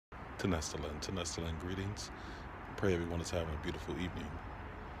Tenestalen greetings. Pray everyone is having a beautiful evening.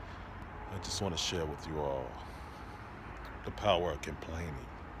 I just want to share with you all the power of complaining.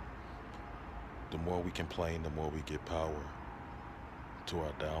 The more we complain, the more we get power to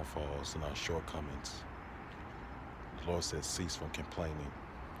our downfalls and our shortcomings. The Lord says, cease from complaining.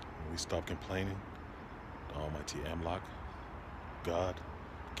 When we stop complaining, the Almighty Amlach, God,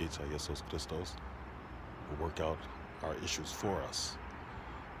 Gecha Jesus Christos, will work out our issues for us.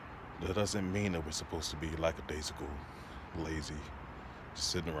 That doesn't mean that we're supposed to be lackadaisical, lazy,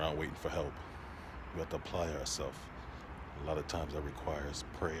 just sitting around waiting for help. We have to apply ourselves. A lot of times that requires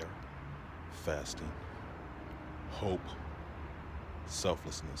prayer, fasting, hope,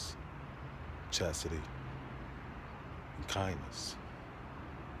 selflessness, chastity, and kindness.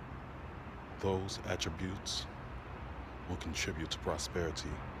 Those attributes will contribute to prosperity.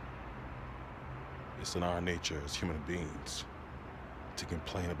 It's in our nature as human beings to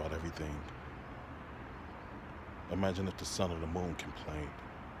complain about everything. Imagine if the sun or the moon complained.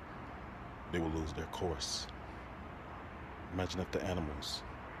 They would lose their course. Imagine if the animals,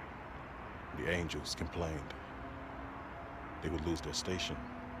 the angels complained. They would lose their station.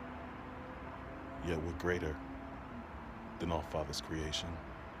 Yet we're greater than our Father's creation.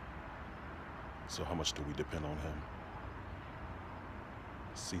 So how much do we depend on Him?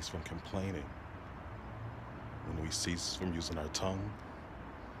 Cease from complaining. When we cease from using our tongue,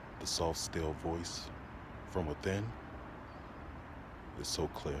 the soft, still voice from within is so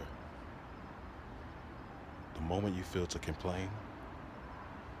clear. The moment you feel to complain,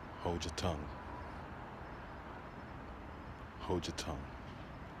 hold your tongue. Hold your tongue.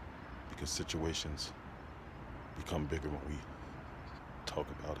 Because situations become bigger when we talk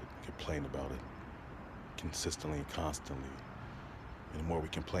about it, complain about it, consistently and constantly. And the more we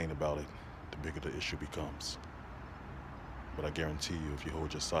complain about it, the bigger the issue becomes. But I guarantee you, if you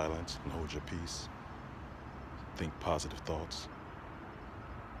hold your silence and hold your peace, think positive thoughts,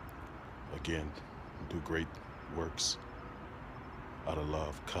 again, do great works out of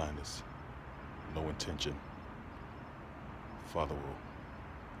love, kindness, no intention, Father will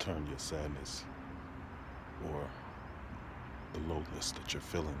turn your sadness or the lowness that you're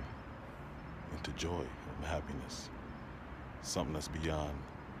feeling into joy and happiness, something that's beyond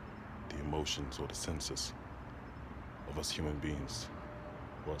the emotions or the senses of us human beings,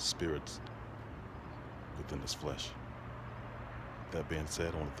 or spirits within this flesh. That being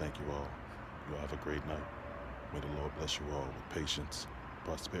said, I want to thank you all. You all have a great night. May the Lord bless you all with patience,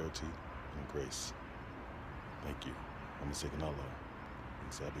 prosperity, and grace. Thank you. I'm going to say Allah.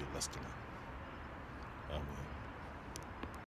 Amen.